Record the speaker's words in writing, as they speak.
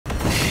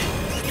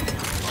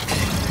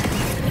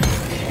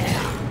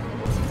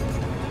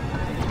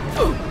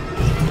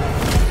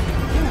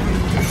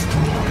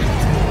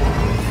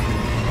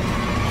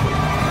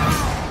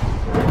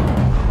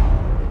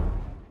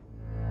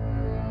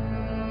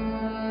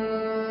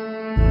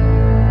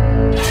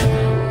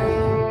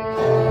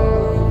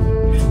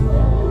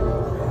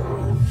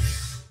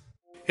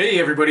Hey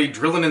everybody,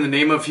 Drilling in the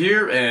Name of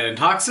here, and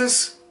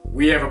Hoxxes,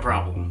 we have a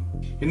problem.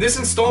 In this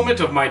installment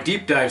of my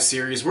deep dive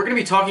series, we're going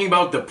to be talking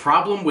about the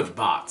problem with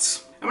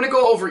bots. I'm going to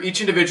go over each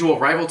individual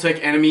rival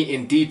tech enemy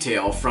in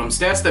detail, from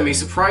stats that may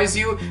surprise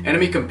you,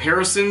 enemy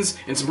comparisons,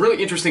 and some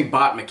really interesting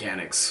bot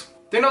mechanics.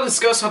 Then I'll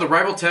discuss how the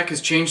rival tech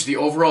has changed the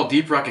overall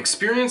Deep Rock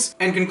experience,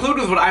 and conclude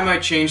with what I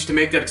might change to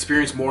make that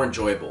experience more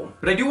enjoyable.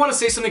 But I do want to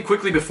say something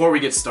quickly before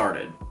we get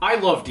started. I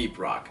love Deep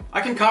Rock.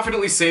 I can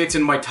confidently say it's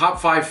in my top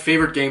 5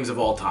 favorite games of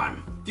all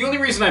time. The only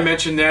reason I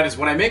mention that is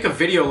when I make a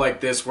video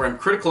like this where I'm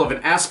critical of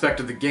an aspect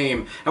of the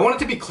game, I want it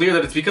to be clear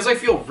that it's because I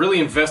feel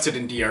really invested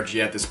in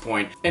DRG at this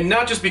point, and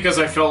not just because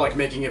I felt like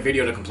making a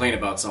video to complain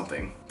about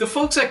something. The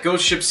folks at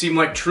Ghost Ship seem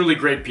like truly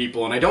great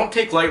people, and I don't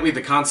take lightly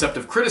the concept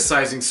of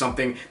criticizing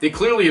something they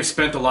clearly have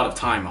spent a lot of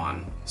time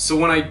on. So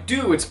when I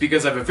do, it's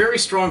because I have a very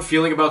strong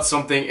feeling about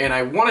something and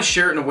I want to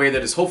share it in a way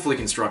that is hopefully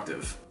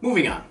constructive.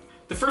 Moving on.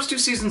 The first 2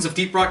 seasons of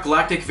Deep Rock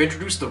Galactic have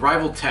introduced the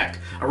Rival Tech,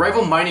 a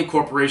rival mining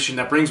corporation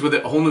that brings with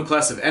it a whole new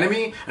class of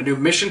enemy, a new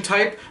mission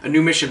type, a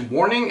new mission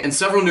warning, and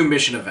several new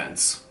mission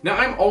events. Now,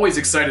 I'm always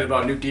excited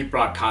about new Deep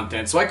Rock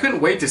content, so I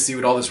couldn't wait to see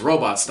what all this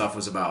robot stuff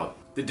was about.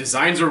 The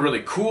designs were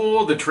really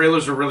cool, the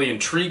trailers were really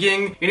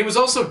intriguing, and it was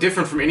also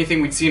different from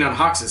anything we'd seen on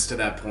Hoxxes to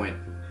that point.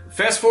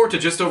 Fast forward to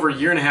just over a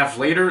year and a half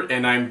later,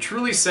 and I'm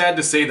truly sad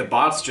to say the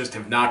bots just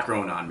have not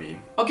grown on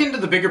me. I'll get into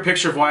the bigger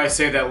picture of why I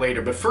say that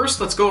later, but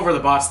first let's go over the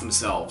bots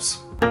themselves.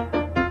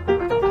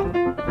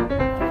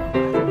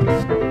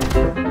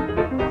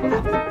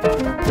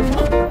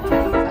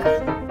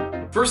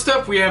 First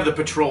up, we have the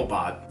Patrol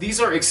Bot. These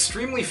are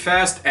extremely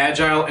fast,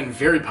 agile, and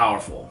very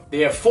powerful. They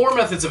have 4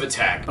 methods of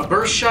attack: a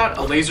burst shot,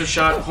 a laser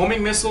shot,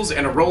 homing missiles,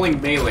 and a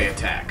rolling melee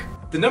attack.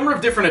 The number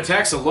of different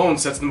attacks alone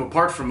sets them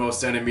apart from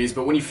most enemies,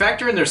 but when you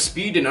factor in their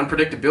speed and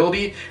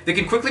unpredictability, they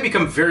can quickly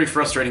become very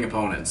frustrating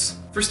opponents.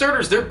 For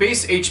starters, their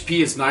base HP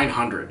is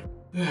 900.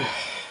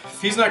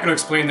 If he's not going to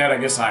explain that, I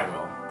guess I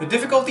will. The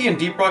difficulty in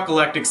Deep Rock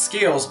Galactic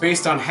scales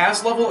based on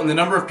Has level and the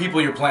number of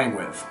people you're playing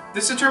with.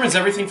 This determines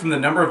everything from the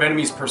number of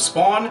enemies per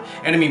spawn,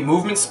 enemy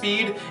movement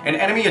speed, and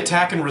enemy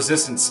attack and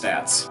resistance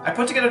stats. I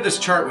put together this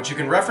chart which you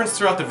can reference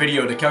throughout the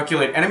video to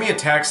calculate enemy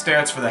attack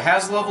stats for the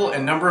Has level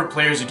and number of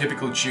players you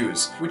typically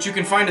choose, which you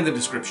can find in the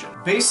description.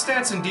 Base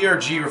stats in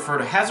DRG refer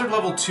to hazard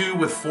level 2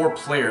 with 4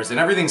 players, and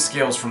everything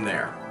scales from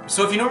there.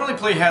 So if you normally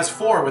play Has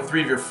 4 with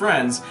 3 of your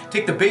friends,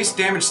 take the base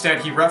damage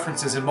stat he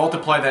references and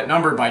multiply that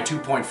number by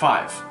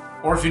 2.5.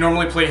 Or if you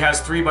normally play Has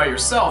 3 by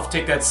yourself,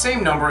 take that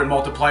same number and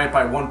multiply it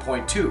by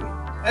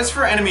 1.2. As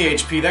for enemy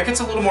HP, that gets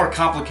a little more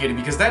complicated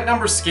because that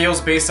number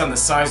scales based on the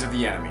size of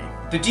the enemy.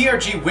 The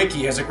DRG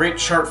Wiki has a great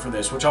chart for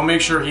this, which I'll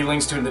make sure he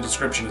links to in the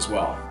description as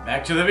well.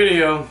 Back to the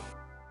video.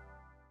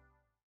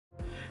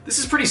 This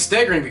is pretty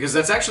staggering because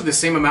that's actually the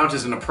same amount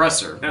as an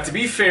oppressor. Now, to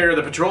be fair,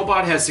 the Patrol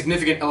Bot has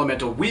significant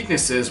elemental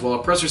weaknesses, while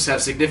oppressors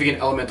have significant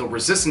elemental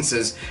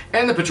resistances,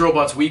 and the Patrol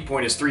Bot's weak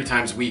point is 3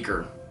 times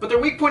weaker. But their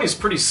weak point is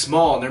pretty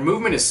small, and their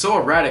movement is so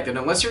erratic that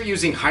unless you're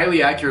using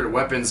highly accurate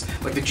weapons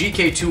like the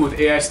GK2 with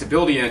AI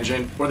Stability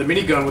Engine, or the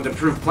minigun with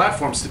improved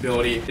platform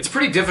stability, it's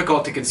pretty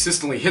difficult to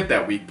consistently hit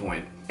that weak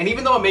point. And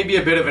even though it may be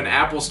a bit of an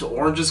apples to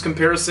oranges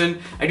comparison,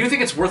 I do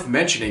think it's worth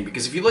mentioning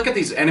because if you look at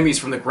these enemies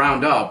from the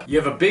ground up, you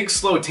have a big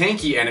slow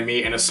tanky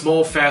enemy and a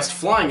small fast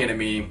flying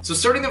enemy, so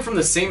starting them from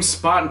the same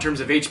spot in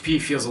terms of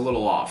HP feels a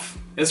little off.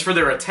 As for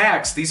their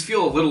attacks, these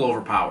feel a little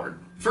overpowered.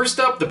 First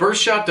up, the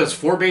burst shot does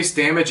 4 base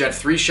damage at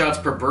 3 shots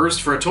per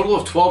burst for a total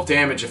of 12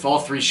 damage if all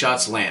 3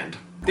 shots land.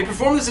 They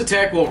perform this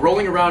attack while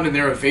rolling around in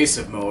their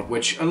evasive mode,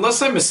 which,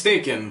 unless I'm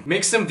mistaken,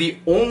 makes them the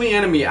only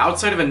enemy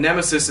outside of a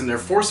nemesis in their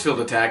force field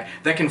attack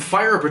that can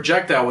fire a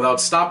projectile without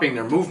stopping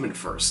their movement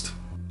first.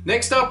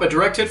 Next up, a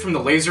direct hit from the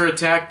laser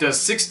attack does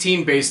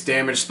 16 base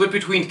damage split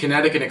between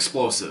kinetic and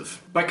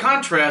explosive. By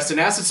contrast, an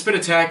acid spit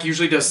attack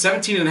usually does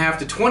 17.5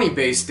 to 20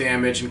 base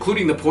damage,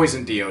 including the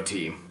poison DOT.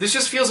 This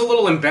just feels a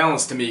little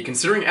imbalanced to me,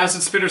 considering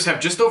acid spitters have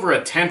just over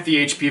a tenth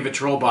the HP of a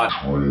troll bot,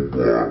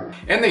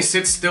 and they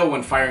sit still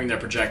when firing their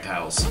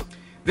projectiles.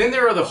 Then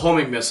there are the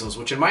homing missiles,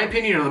 which in my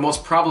opinion are the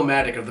most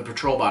problematic of the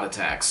patrol bot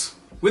attacks.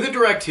 With a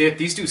direct hit,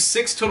 these do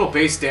 6 total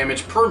base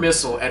damage per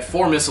missile at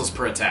 4 missiles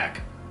per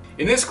attack.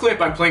 In this clip,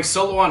 I'm playing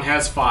solo on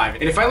Has 5,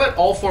 and if I let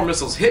all 4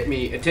 missiles hit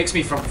me, it takes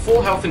me from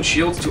full health and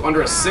shields to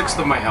under 1/6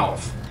 of my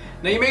health.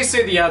 Now you may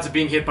say the odds of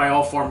being hit by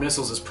all 4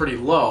 missiles is pretty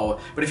low,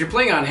 but if you're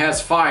playing on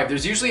Has 5,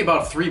 there's usually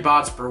about 3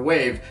 bots per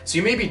wave, so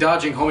you may be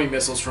dodging homing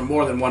missiles from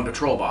more than 1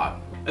 patrol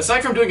bot.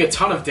 Aside from doing a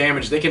ton of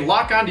damage, they can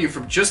lock onto you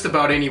from just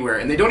about anywhere,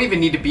 and they don't even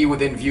need to be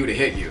within view to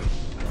hit you.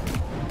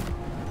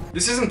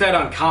 This isn't that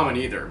uncommon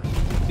either.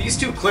 These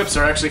 2 clips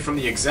are actually from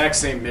the exact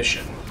same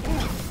mission.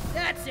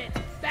 That's it!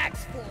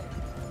 Back's full!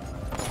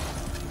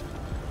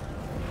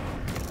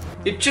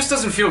 It just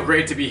doesn't feel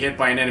great to be hit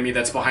by an enemy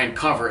that's behind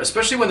cover,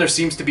 especially when there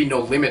seems to be no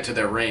limit to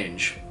their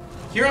range.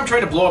 Here I'm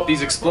trying to blow up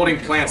these exploding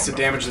plants to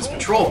damage this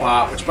patrol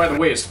bot, which by the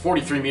way is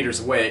 43 meters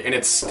away, and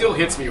it still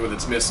hits me with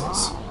its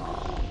missiles.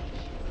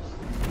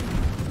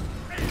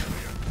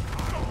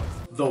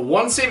 The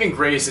one saving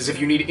grace is, if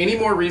you need any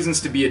more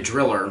reasons to be a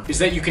driller, is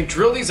that you can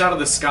drill these out of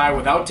the sky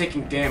without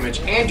taking damage,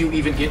 and you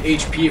even get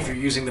HP if you're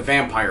using the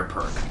vampire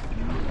perk.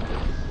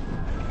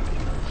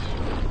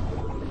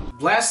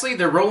 Lastly,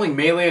 their rolling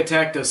melee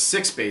attack does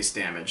 6 base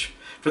damage.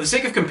 For the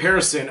sake of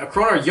comparison, a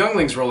Kronar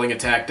Youngling's rolling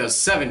attack does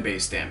 7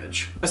 base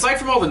damage. Aside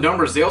from all the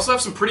numbers, they also have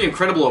some pretty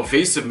incredible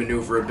evasive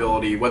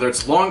maneuverability, whether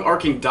it's long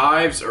arcing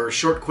dives or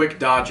short quick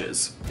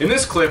dodges. In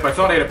this clip, I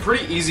thought I had a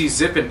pretty easy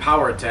zip and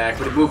power attack,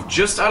 but it moved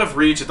just out of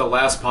reach at the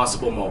last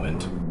possible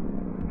moment.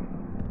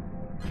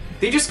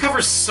 They just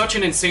cover such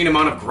an insane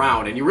amount of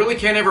ground, and you really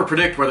can't ever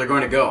predict where they're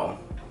going to go.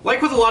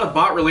 Like with a lot of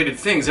bot-related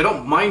things, I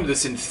don't mind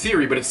this in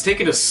theory, but it's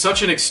taken to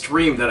such an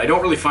extreme that I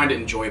don't really find it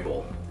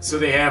enjoyable. So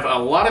they have a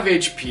lot of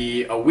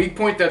HP, a weak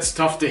point that's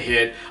tough to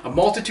hit, a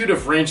multitude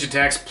of ranged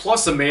attacks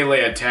plus a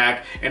melee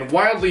attack, and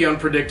wildly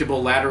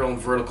unpredictable lateral and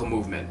vertical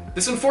movement.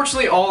 This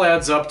unfortunately all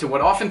adds up to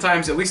what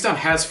oftentimes, at least on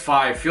Has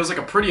 5, feels like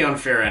a pretty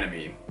unfair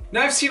enemy.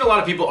 Now, I've seen a lot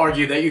of people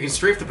argue that you can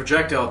strafe the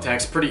projectile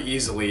attacks pretty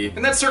easily,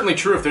 and that's certainly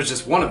true if there's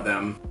just one of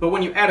them. But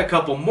when you add a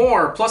couple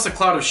more, plus a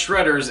cloud of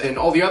shredders and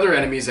all the other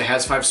enemies that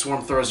Has 5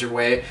 Swarm throws your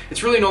way,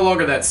 it's really no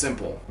longer that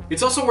simple.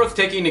 It's also worth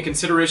taking into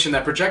consideration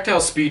that projectile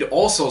speed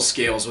also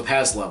scales with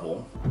Has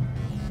level.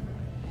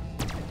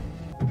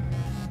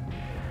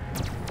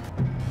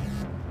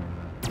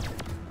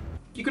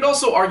 You could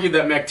also argue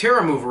that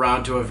Mactera move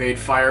around to evade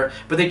fire,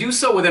 but they do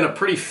so within a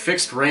pretty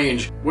fixed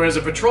range, whereas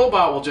a patrol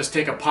bot will just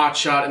take a pot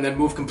shot and then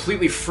move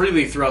completely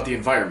freely throughout the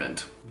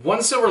environment.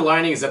 One silver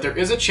lining is that there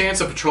is a chance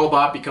a patrol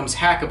bot becomes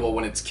hackable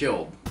when it's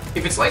killed.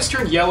 If its lights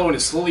turn yellow and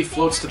it slowly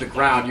floats to the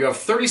ground, you have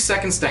 30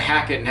 seconds to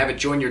hack it and have it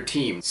join your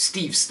team,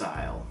 Steve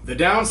style. The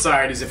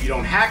downside is if you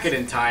don't hack it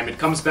in time, it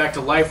comes back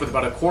to life with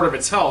about a quarter of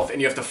its health and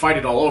you have to fight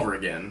it all over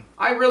again.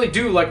 I really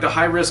do like the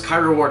high risk, high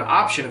reward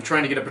option of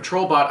trying to get a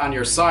patrol bot on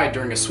your side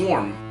during a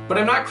swarm, but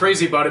I'm not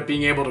crazy about it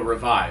being able to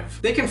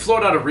revive. They can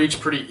float out of reach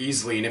pretty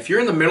easily, and if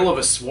you're in the middle of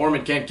a swarm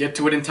and can't get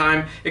to it in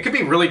time, it could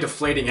be really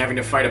deflating having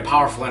to fight a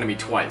powerful enemy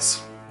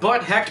twice.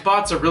 But hacked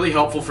bots are really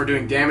helpful for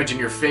doing damage in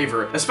your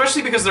favor,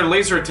 especially because their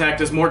laser attack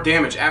does more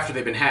damage after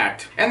they've been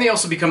hacked. And they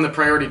also become the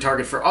priority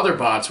target for other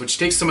bots, which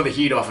takes some of the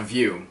heat off of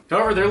you.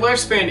 However, their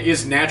lifespan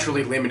is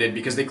naturally limited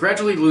because they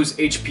gradually lose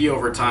HP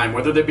over time,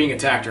 whether they're being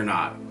attacked or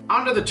not.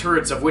 Onto the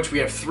turrets, of which we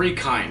have 3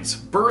 kinds: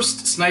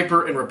 Burst,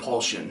 Sniper, and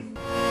Repulsion.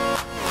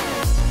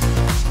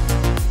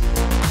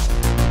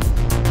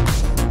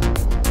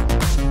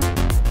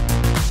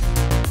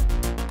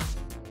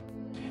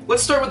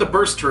 Let's start with the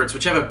burst turrets,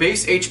 which have a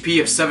base HP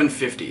of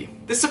 750.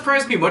 This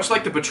surprised me much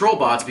like the patrol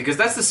bots because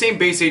that's the same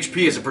base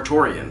HP as a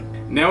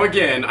Praetorian. Now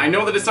again, I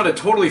know that it's not a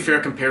totally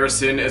fair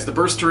comparison as the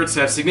burst turrets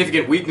have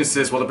significant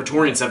weaknesses while the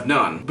Praetorians have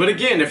none. But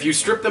again, if you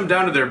strip them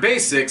down to their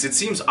basics, it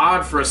seems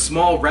odd for a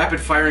small,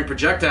 rapid-firing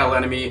projectile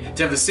enemy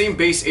to have the same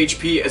base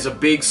HP as a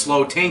big,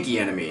 slow, tanky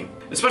enemy.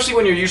 Especially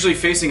when you're usually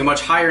facing a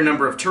much higher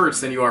number of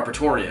turrets than you are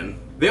Praetorian.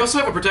 They also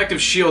have a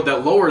protective shield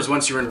that lowers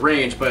once you're in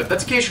range, but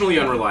that's occasionally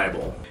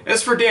unreliable.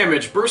 As for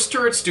damage, burst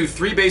turrets do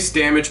 3 base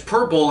damage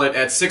per bullet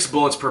at 6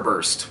 bullets per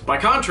burst. By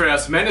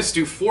contrast, Menace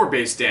do 4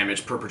 base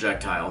damage per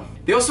projectile.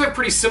 They also have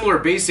pretty similar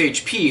base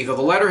HP, though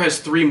the latter has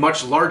 3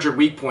 much larger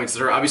weak points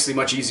that are obviously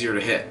much easier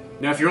to hit.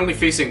 Now if you're only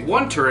facing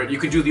one turret, you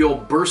could do the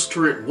old burst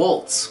turret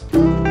waltz.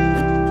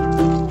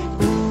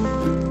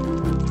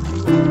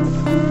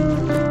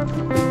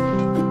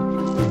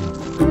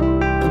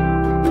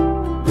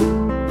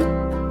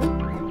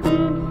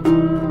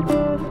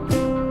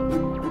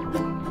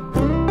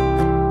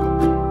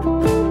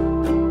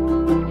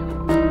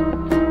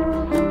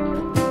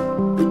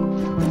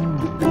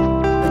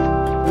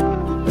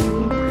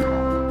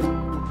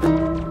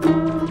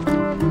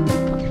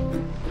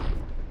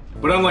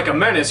 But unlike a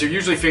Menace, you're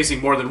usually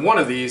facing more than one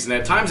of these, and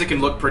at times it can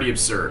look pretty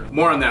absurd.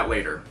 More on that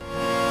later.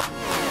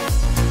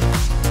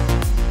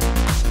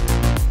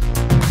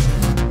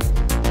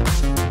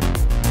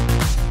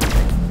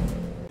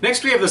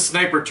 Next we have the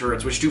sniper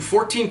turrets, which do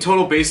 14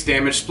 total base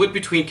damage split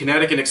between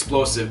kinetic and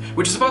explosive,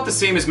 which is about the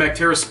same as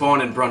Mactera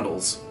spawn and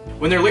Brundles.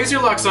 When their laser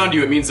locks onto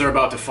you, it means they're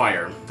about to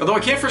fire. Although I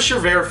can't for sure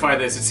verify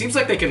this, it seems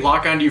like they can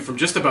lock onto you from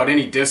just about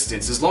any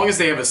distance, as long as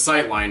they have a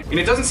sightline, and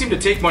it doesn't seem to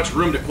take much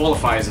room to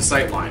qualify as a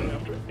sightline.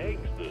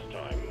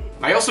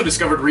 I also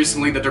discovered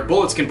recently that their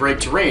bullets can break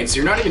terrain, so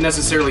you're not even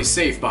necessarily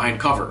safe behind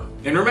cover.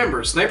 And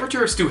remember, sniper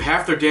turrets do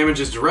half their damage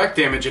as direct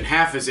damage and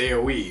half as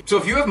AoE. So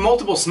if you have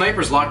multiple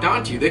snipers locked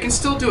onto you, they can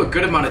still do a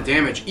good amount of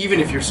damage even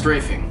if you're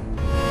strafing.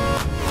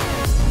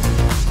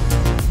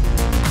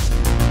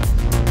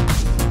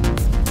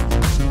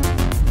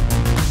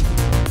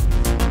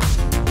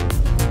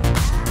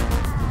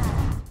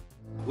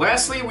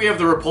 Lastly, we have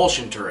the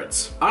repulsion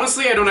turrets.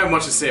 Honestly, I don't have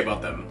much to say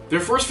about them. Their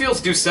force fields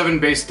do 7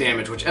 base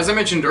damage, which as I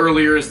mentioned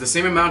earlier is the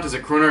same amount as a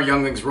Kronar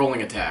Youngling's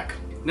rolling attack.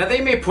 Now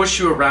they may push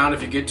you around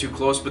if you get too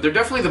close, but they're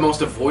definitely the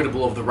most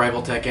avoidable of the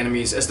rival tech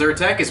enemies as their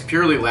attack is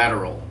purely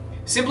lateral.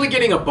 Simply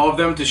getting above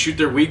them to shoot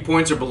their weak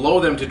points or below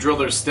them to drill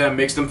their stem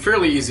makes them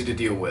fairly easy to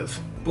deal with.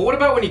 But what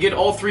about when you get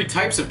all three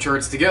types of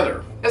turrets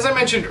together? As I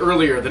mentioned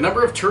earlier, the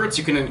number of turrets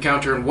you can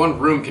encounter in one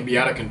room can be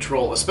out of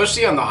control,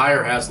 especially on the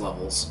higher HAS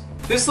levels.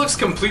 This looks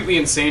completely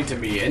insane to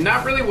me, and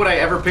not really what I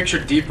ever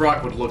pictured Deep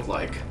Rock would look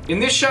like. In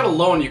this shot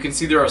alone, you can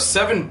see there are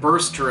 7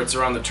 burst turrets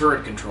around the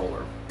turret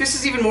controller. This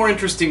is even more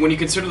interesting when you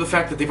consider the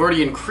fact that they've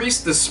already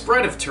increased the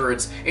spread of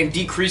turrets and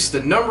decreased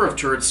the number of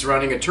turrets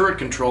surrounding a turret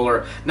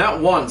controller,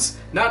 not once,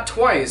 not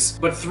twice,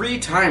 but 3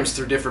 times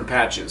through different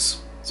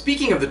patches.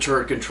 Speaking of the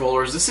turret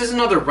controllers, this is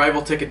another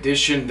Rivaltech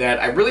addition that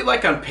I really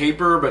like on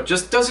paper, but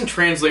just doesn't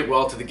translate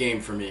well to the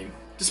game for me.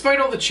 Despite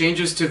all the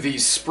changes to the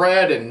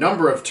spread and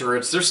number of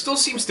turrets, there still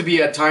seems to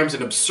be at times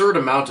an absurd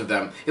amount of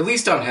them, at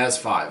least on HAS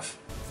 5.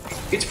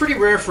 It's pretty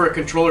rare for a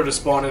controller to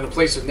spawn in a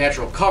place with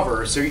natural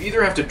cover, so you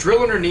either have to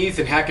drill underneath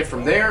and hack it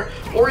from there,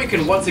 or you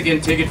can once again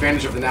take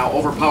advantage of the now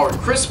overpowered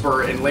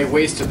crisper and lay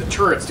waste to the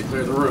turrets to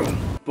clear the room.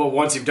 But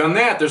once you've done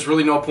that, there's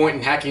really no point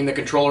in hacking the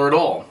controller at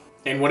all.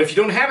 And what if you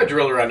don't have a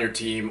driller on your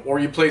team, or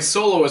you play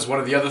solo as one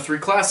of the other 3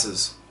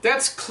 classes?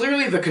 That's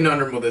clearly the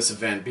conundrum with this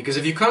event, because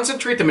if you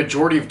concentrate the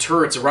majority of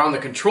turrets around the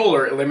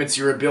controller, it limits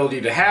your ability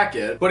to hack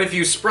it, but if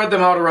you spread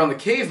them out around the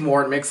cave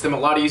more, it makes them a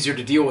lot easier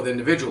to deal with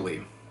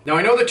individually. Now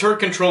I know the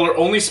turret controller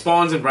only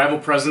spawns in rival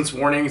presence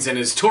warnings and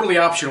is totally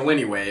optional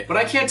anyway, but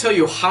I can't tell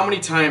you how many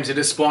times it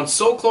has spawned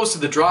so close to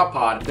the drop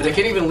pod that I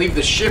can't even leave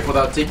the ship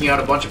without taking out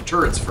a bunch of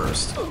turrets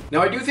first.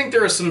 Now I do think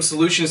there are some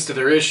solutions to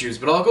their issues,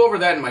 but I'll go over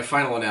that in my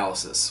final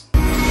analysis.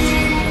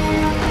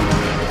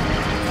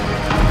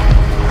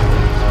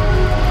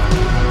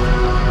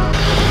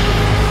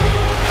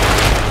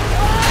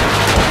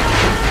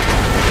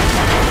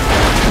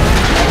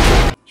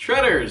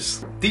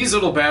 Shredders! These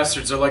little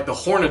bastards are like the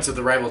hornets of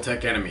the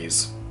Rivaltech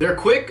enemies. They're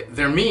quick,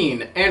 they're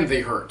mean, and they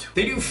hurt.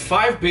 They do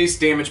 5 base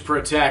damage per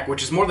attack,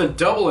 which is more than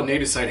double a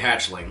Nadicide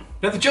hatchling.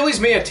 Now the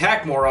jellies may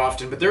attack more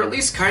often, but they're at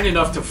least kind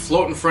enough to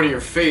float in front of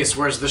your face,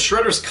 whereas the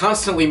shredders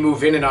constantly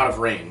move in and out of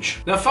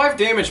range. Now 5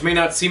 damage may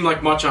not seem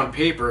like much on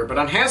paper, but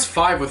on HAS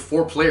 5 with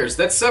 4 players,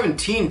 that's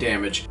 17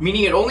 damage,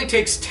 meaning it only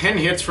takes 10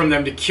 hits from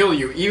them to kill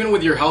you, even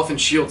with your health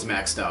and shields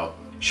maxed out.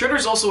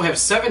 Shredders also have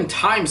 7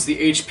 times the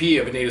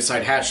HP of a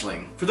Nadicide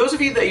hatchling. For those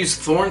of you that use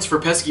thorns for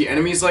pesky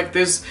enemies like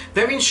this,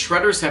 that means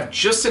Shredders have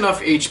just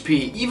enough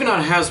HP, even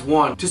on HAS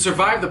 1, to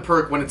survive the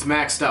perk when it's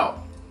maxed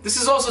out. This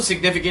is also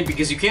significant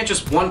because you can't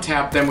just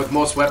one-tap them with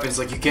most weapons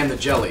like you can the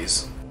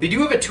jellies. They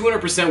do have a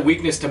 200%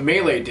 weakness to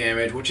melee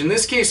damage, which in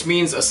this case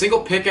means a single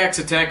pickaxe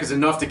attack is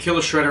enough to kill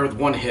a shredder with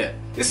 1 hit.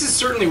 This is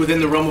certainly within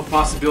the realm of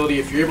possibility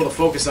if you're able to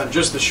focus on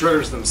just the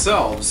shredders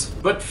themselves,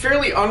 but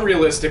fairly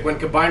unrealistic when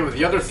combined with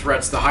the other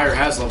threats the higher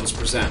HAS levels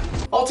present.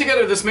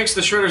 Altogether, this makes the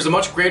shredders a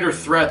much greater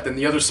threat than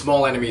the other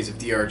small enemies of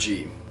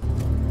DRG.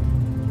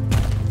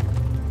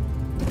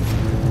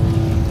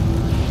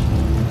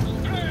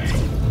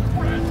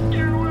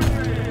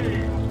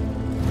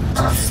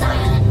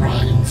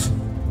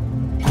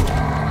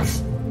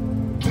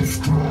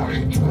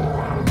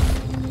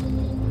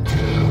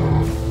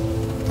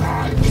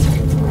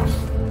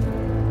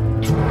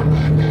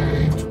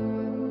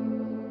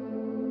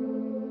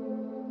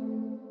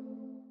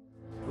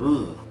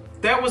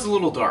 That was a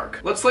little dark.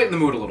 Let's lighten the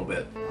mood a little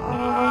bit.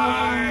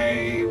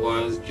 I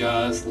was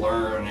just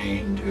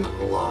learning to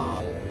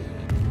love.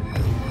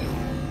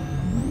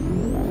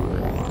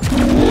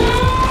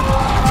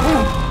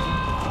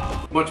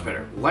 Much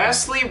better.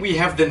 Lastly, we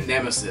have the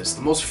Nemesis,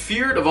 the most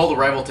feared of all the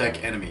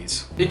Rivaltech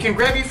enemies. It can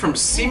grab you from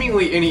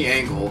seemingly any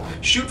angle,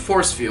 shoot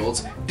force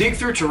fields, dig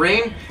through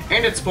terrain,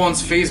 and it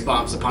spawns phase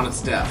bombs upon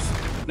its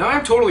death. Now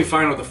I'm totally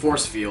fine with the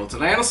force fields,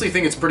 and I honestly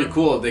think it's pretty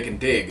cool that they can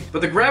dig,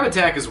 but the grab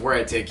attack is where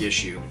I take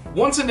issue.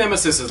 Once a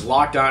Nemesis is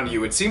locked onto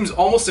you, it seems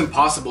almost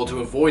impossible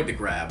to avoid the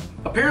grab.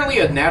 Apparently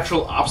a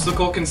natural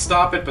obstacle can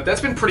stop it, but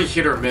that's been pretty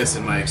hit or miss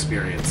in my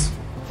experience.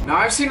 Now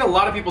I've seen a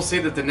lot of people say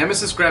that the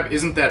Nemesis grab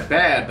isn't that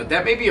bad, but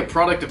that may be a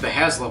product of the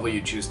HAS level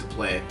you choose to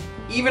play.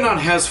 Even on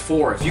HAS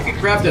 4, if you get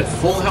grabbed at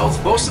full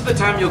health, most of the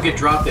time you'll get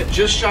dropped at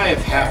just shy of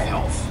half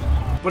health.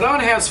 But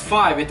on HAS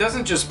 5, it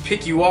doesn't just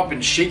pick you up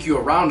and shake you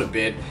around a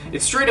bit,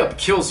 it straight up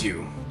kills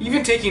you.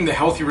 Even taking the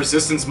Healthy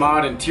Resistance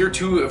mod and Tier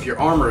 2 of your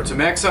armor to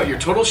max out your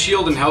total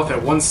shield and health at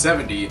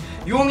 170,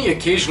 you only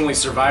occasionally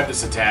survive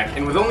this attack,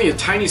 and with only a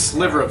tiny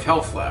sliver of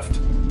health left.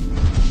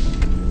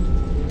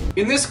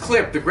 In this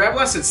clip, the grab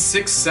lasted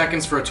 6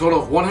 seconds for a total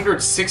of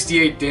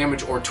 168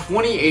 damage or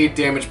 28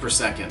 damage per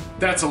second.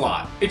 That's a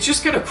lot. It's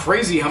just kind of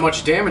crazy how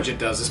much damage it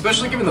does,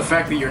 especially given the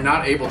fact that you're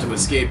not able to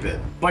escape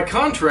it. By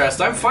contrast,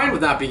 I'm fine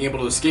with not being able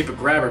to escape a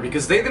grabber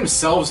because they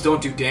themselves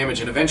don't do damage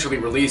and eventually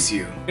release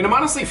you. And I'm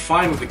honestly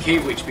fine with the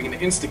Cave Leech being an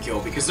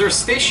insta-kill because they're a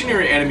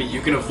stationary enemy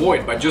you can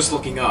avoid by just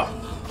looking up.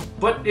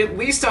 But at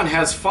least on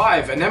HAS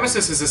 5, a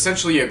Nemesis is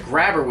essentially a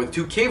grabber with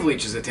 2 Cave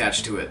Leeches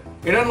attached to it.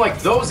 And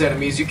unlike those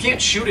enemies, you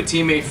can't shoot a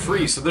teammate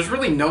free, so there's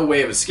really no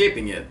way of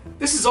escaping it.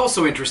 This is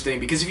also interesting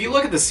because if you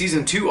look at the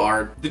Season 2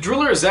 art, the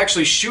Driller is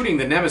actually shooting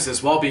the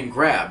Nemesis while being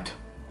grabbed.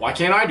 Why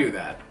can't I do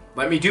that?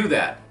 Let me do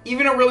that.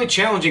 Even a really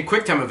challenging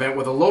quicktime event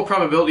with a low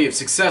probability of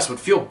success would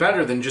feel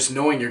better than just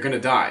knowing you're gonna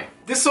die.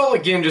 This all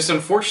again just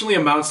unfortunately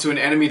amounts to an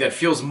enemy that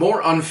feels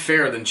more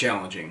unfair than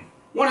challenging.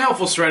 One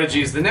helpful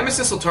strategy is the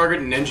Nemesis will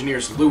target an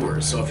engineer's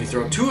lures, so if you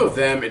throw 2 of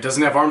them, it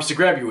doesn't have arms to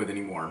grab you with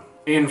anymore.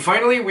 And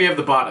finally, we have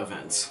the bot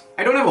events.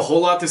 I don't have a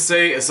whole lot to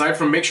say, aside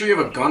from make sure you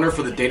have a gunner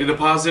for the data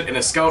deposit and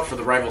a scout for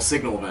the rival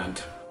signal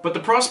event. But the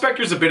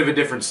Prospector's a bit of a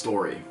different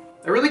story.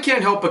 I really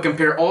can't help but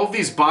compare all of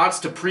these bots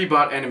to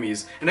pre-bot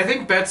enemies, and I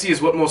think Betsy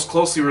is what most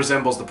closely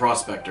resembles the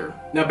Prospector.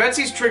 Now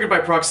Betsy's triggered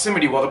by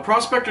proximity while the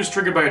Prospector's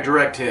triggered by a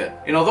direct hit.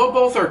 And although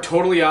both are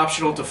totally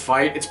optional to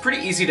fight, it's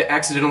pretty easy to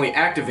accidentally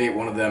activate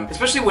one of them,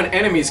 especially when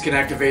enemies can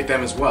activate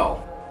them as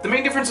well. The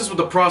main differences with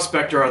the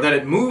Prospector are that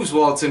it moves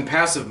while it's in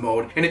passive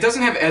mode, and it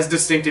doesn't have as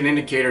distinct an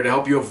indicator to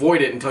help you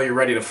avoid it until you're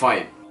ready to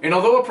fight. And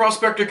although a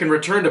Prospector can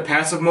return to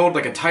passive mode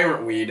like a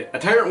Tyrant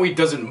Weed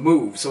doesn't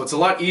move, so it's a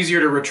lot easier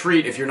to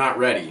retreat if you're not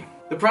ready.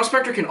 The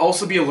Prospector can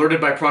also be alerted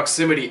by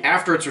proximity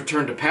after it's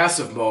returned to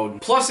passive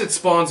mode, plus it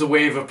spawns a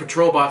wave of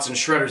patrol bots and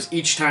shredders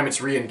each time it's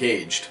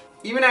re-engaged.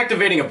 Even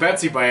activating a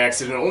Betsy by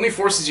accident only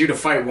forces you to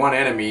fight one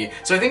enemy,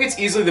 so I think it's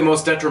easily the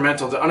most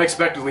detrimental to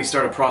unexpectedly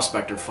start a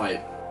Prospector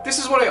fight. This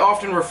is what I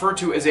often refer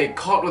to as a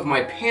caught with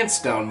my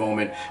pants down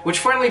moment, which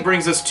finally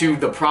brings us to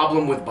the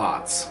problem with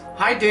bots.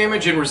 High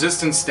damage and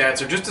resistance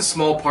stats are just a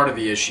small part of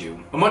the issue.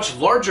 A much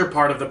larger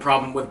part of the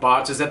problem with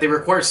bots is that they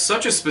require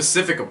such a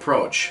specific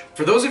approach.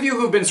 For those of you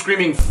who've been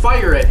screaming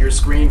fire at your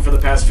screen for the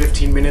past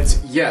 15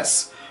 minutes,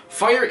 yes,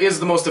 fire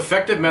is the most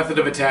effective method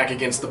of attack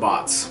against the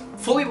bots.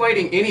 Fully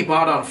lighting any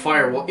bot on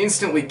fire will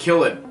instantly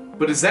kill it.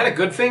 But is that a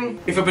good thing?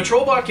 If a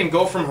patrol bot can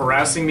go from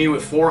harassing me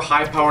with 4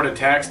 high-powered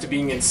attacks to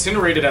being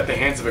incinerated at the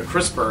hands of a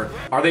crisper,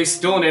 are they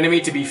still an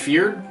enemy to be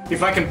feared?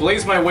 If I can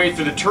blaze my way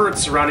through the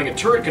turrets surrounding a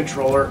turret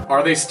controller,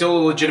 are they still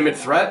a legitimate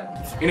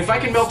threat? And if I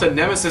can melt a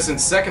nemesis in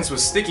seconds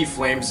with sticky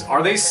flames,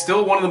 are they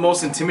still one of the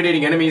most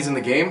intimidating enemies in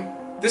the game?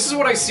 This is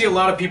what I see a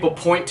lot of people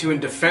point to in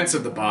defense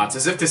of the bots,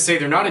 as if to say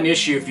they're not an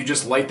issue if you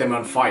just light them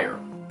on fire.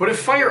 But if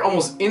fire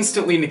almost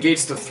instantly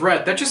negates the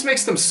threat, that just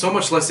makes them so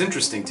much less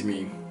interesting to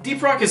me.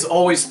 Deep Rock has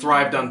always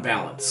thrived on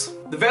balance.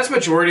 The vast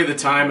majority of the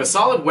time, a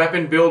solid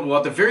weapon build will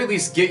at the very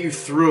least get you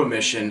through a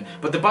mission,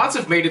 but the bots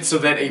have made it so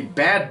that a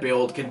bad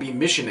build can be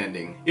mission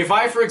ending. If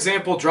I, for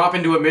example, drop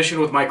into a mission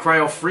with my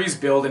Cryo Freeze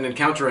build and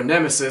encounter a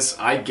nemesis,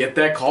 I get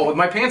that caught with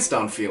my pants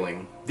down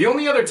feeling. The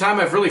only other time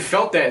I've really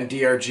felt that in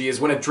DRG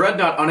is when a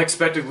Dreadnought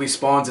unexpectedly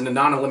spawns in a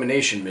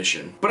non-elimination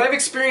mission. But I've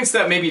experienced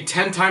that maybe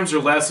 10 times or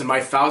less in my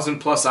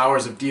 1,000+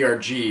 hours of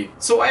DRG,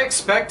 so I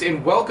expect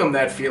and welcome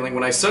that feeling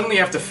when I suddenly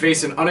have to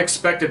face an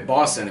unexpected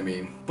boss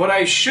enemy. But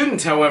I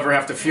shouldn't, however,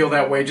 have to feel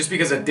that way just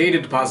because a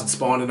data deposit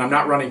spawned and I'm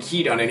not running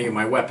heat on any of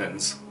my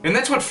weapons. And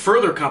that's what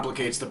further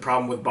complicates the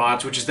problem with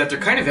bots, which is that they're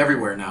kind of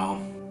everywhere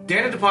now.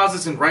 Data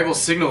deposits and rival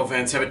signal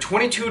events have a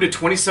 22 to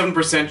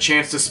 27%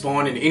 chance to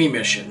spawn in any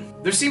mission.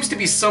 There seems to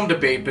be some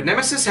debate, but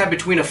Nemesis have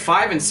between a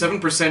 5 and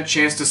 7%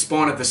 chance to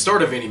spawn at the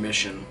start of any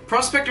mission.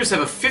 Prospectors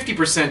have a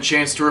 50%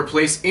 chance to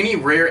replace any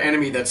rare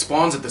enemy that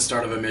spawns at the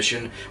start of a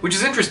mission, which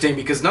is interesting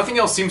because nothing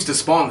else seems to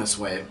spawn this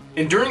way.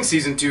 And during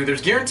Season 2,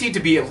 there's guaranteed to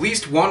be at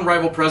least one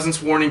rival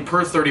presence warning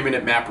per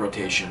 30-minute map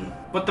rotation.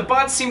 But the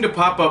bots seem to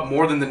pop up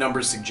more than the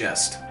numbers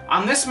suggest.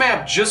 On this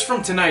map, just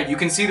from tonight, you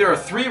can see there are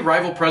 3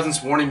 rival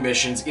presence warning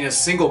missions in a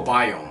single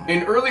biome.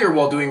 And earlier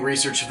while doing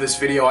research for this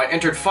video, I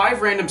entered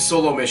 5 random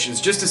solo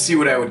missions just to see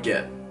what I would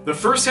get. The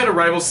first had a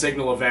rival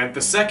signal event, the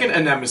second a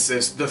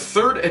nemesis, the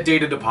third a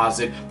data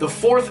deposit, the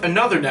fourth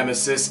another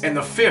nemesis, and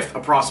the fifth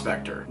a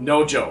prospector.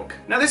 No joke.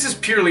 Now this is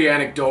purely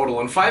anecdotal,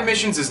 and 5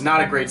 missions is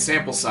not a great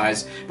sample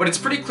size, but it's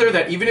pretty clear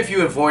that even if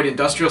you avoid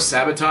industrial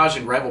sabotage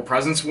and rival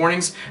presence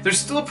warnings, there's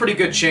still a pretty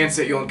good chance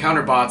that you'll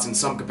encounter bots in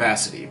some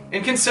capacity.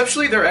 And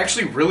conceptually, they're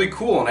actually really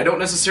cool, and I don't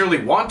necessarily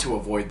want to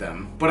avoid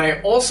them. But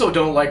I also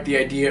don't like the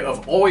idea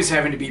of always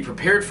having to be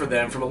prepared for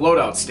them from a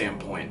loadout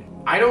standpoint.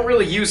 I don't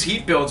really use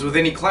heat builds with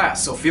any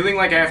class, so feeling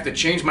like I have to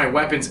change my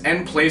weapons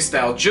and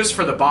playstyle just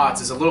for the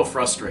bots is a little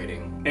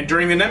frustrating. And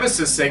during the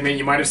Nemesis segment,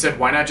 you might have said,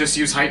 why not just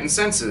use heightened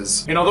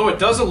senses? And although it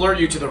does alert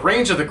you to the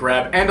range of the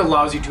grab and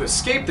allows you to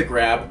escape the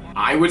grab,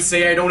 I would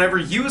say I don't ever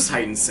use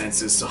heightened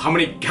senses, so how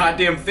many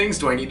goddamn things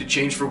do I need to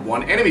change for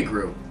one enemy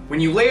group? When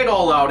you lay it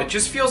all out, it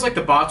just feels like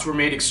the bots were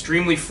made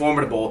extremely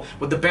formidable,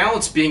 with the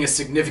balance being a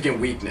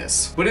significant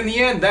weakness. But in the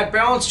end, that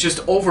balance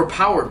just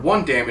overpowered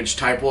one damage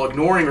type while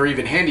ignoring or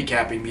even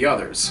handicapping the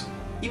others.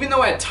 Even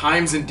though at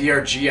times in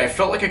DRG I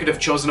felt like I could have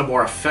chosen a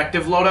more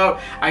effective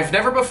loadout, I've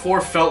never before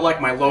felt like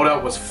my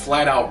loadout was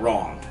flat out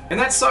wrong. And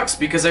that sucks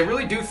because I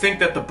really do think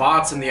that the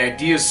bots and the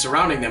ideas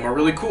surrounding them are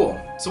really cool.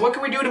 So what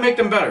can we do to make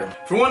them better?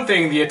 For one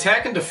thing, the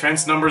attack and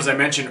defense numbers I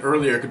mentioned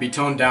earlier could be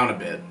toned down a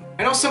bit.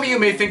 I know some of you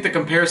may think the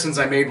comparisons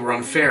I made were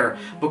unfair,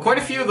 but quite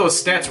a few of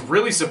those stats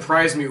really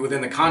surprised me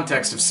within the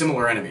context of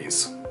similar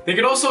enemies. They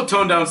could also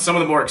tone down some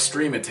of the more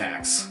extreme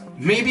attacks.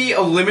 Maybe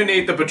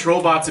eliminate the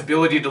patrol bot's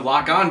ability to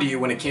lock onto you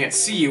when it can't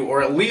see you,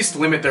 or at least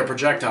limit their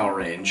projectile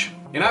range.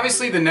 And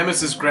obviously the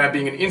Nemesis grab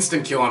being an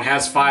instant kill on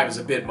Has 5 is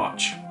a bit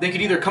much. They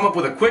could either come up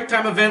with a quick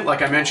time event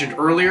like I mentioned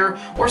earlier,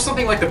 or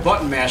something like the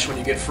button mash when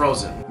you get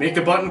frozen. Make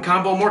the button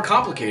combo more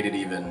complicated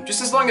even,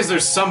 just as long as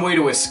there's some way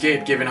to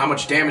escape given how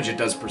much damage it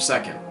does per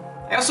second.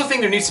 I also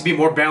think there needs to be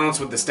more balance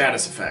with the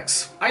status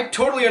effects. I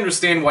totally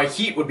understand why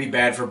heat would be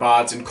bad for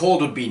bots and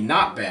cold would be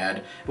not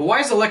bad, but why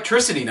is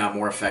electricity not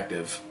more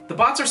effective? The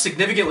bots are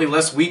significantly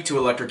less weak to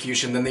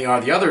electrocution than they are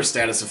the other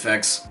status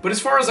effects, but as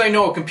far as I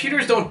know,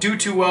 computers don't do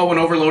too well when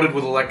overloaded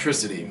with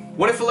electricity.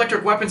 What if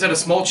electric weapons had a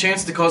small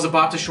chance to cause a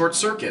bot to short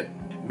circuit?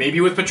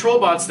 Maybe with patrol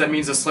bots that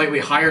means a slightly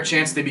higher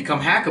chance they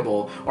become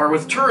hackable, or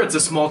with turrets a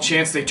small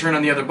chance they turn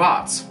on the other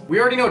bots. We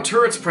already know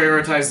turrets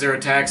prioritize their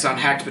attacks on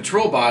hacked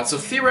patrol bots, so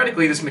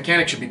theoretically this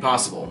mechanic should be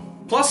possible.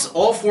 Plus,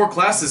 all 4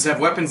 classes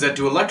have weapons that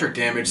do electric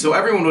damage, so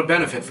everyone would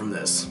benefit from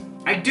this.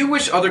 I do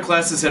wish other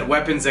classes had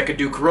weapons that could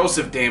do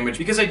corrosive damage,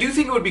 because I do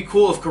think it would be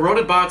cool if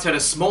corroded bots had a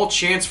small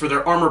chance for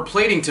their armor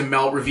plating to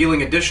melt,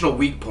 revealing additional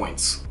weak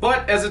points.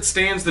 But as it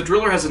stands, the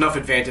driller has enough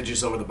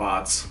advantages over the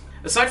bots.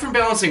 Aside from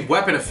balancing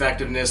weapon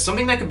effectiveness,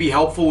 something that could be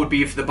helpful would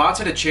be if the bots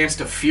had a chance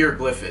to fear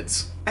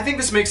glyphids. I think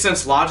this makes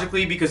sense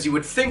logically because you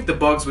would think the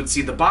bugs would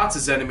see the bots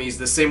as enemies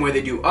the same way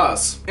they do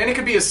us, and it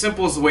could be as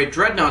simple as the way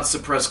dreadnoughts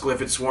suppress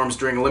glyphid swarms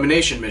during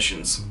elimination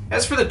missions.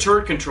 As for the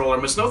turret controller,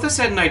 Misnothus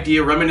had an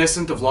idea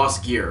reminiscent of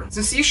Lost Gear.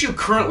 Since the issue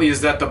currently is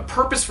that the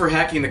purpose for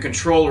hacking the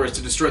controller is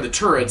to destroy the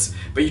turrets,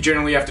 but you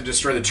generally have to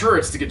destroy the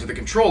turrets to get to the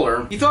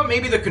controller, he thought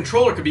maybe the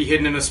controller could be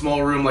hidden in a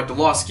small room like the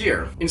Lost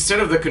Gear. Instead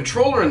of the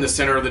controller in the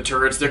center of the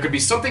turrets, there could be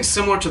something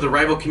similar to the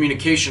rival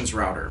communications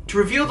router. To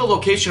reveal the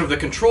location of the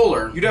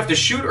controller, you'd have to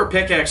shoot or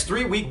pickaxe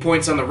 3 weak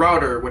points on the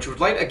router, which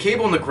would light a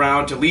cable in the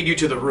ground to lead you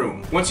to the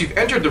room. Once you've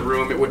entered the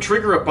room, it would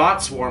trigger a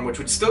bot swarm, which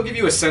would still give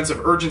you a sense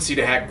of urgency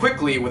to hack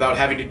quickly without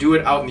having to do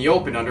it out in the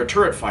open under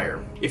turret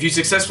fire. If you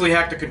successfully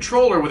hacked the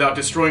controller without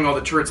destroying all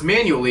the turrets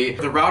manually,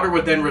 the router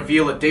would then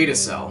reveal a data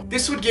cell.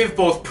 This would give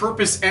both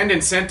purpose and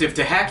incentive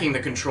to hacking the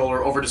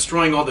controller over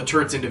destroying all the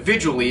turrets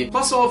individually,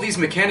 plus all of these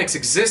mechanics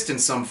exist in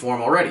some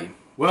form already.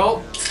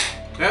 Well,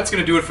 that's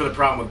gonna do it for the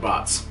problem with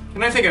bots.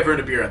 And I think I've earned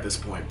a beer at this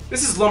point.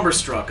 This is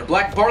Lumberstruck, a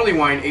black barley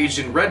wine aged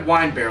in red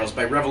wine barrels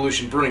by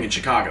Revolution Brewing in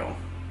Chicago.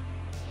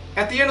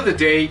 At the end of the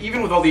day,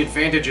 even with all the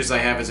advantages I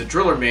have as a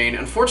driller main,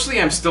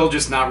 unfortunately I'm still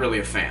just not really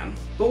a fan.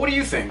 But what do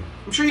you think?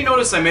 I'm sure you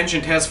noticed I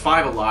mentioned Has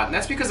 5 a lot, and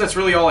that's because that's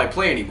really all I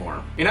play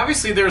anymore. And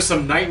obviously there are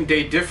some night and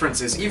day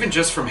differences even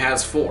just from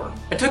Has 4.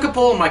 I took a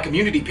poll on my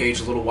community page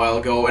a little while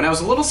ago, and I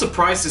was a little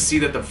surprised to see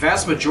that the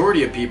vast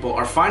majority of people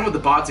are fine with the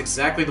bots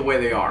exactly the way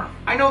they are.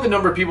 I know the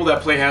number of people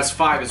that play Has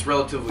 5 is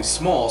relatively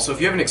small, so if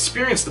you haven't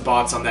experienced the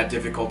bots on that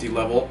difficulty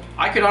level,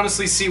 I could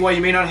honestly see why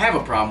you may not have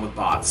a problem with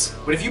bots.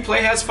 But if you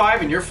play Has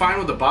 5 and you're fine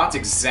with the bots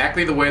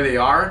exactly the way they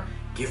are,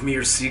 give me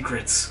your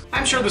secrets.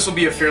 I'm sure this will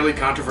be a fairly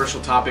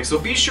controversial topic, so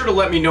be sure to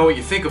let me know what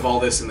you think of all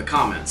this in the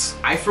comments.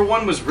 I, for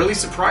one, was really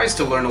surprised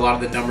to learn a lot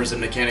of the numbers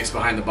and mechanics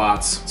behind the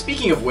bots.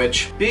 Speaking of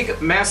which,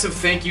 big, massive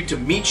thank you to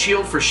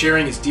MeatShield for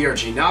sharing his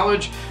DRG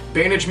knowledge,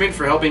 Banagement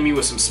for helping me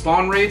with some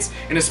spawn rates,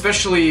 and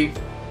especially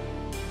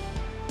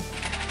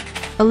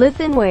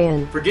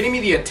Elythnwaen for getting me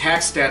the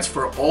attack stats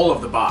for all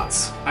of the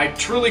bots. I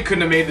truly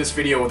couldn't have made this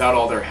video without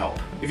all their help.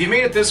 If you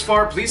made it this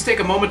far, please take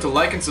a moment to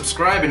like and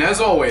subscribe, and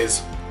as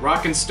always,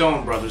 rock and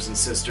stone, brothers and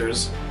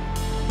sisters.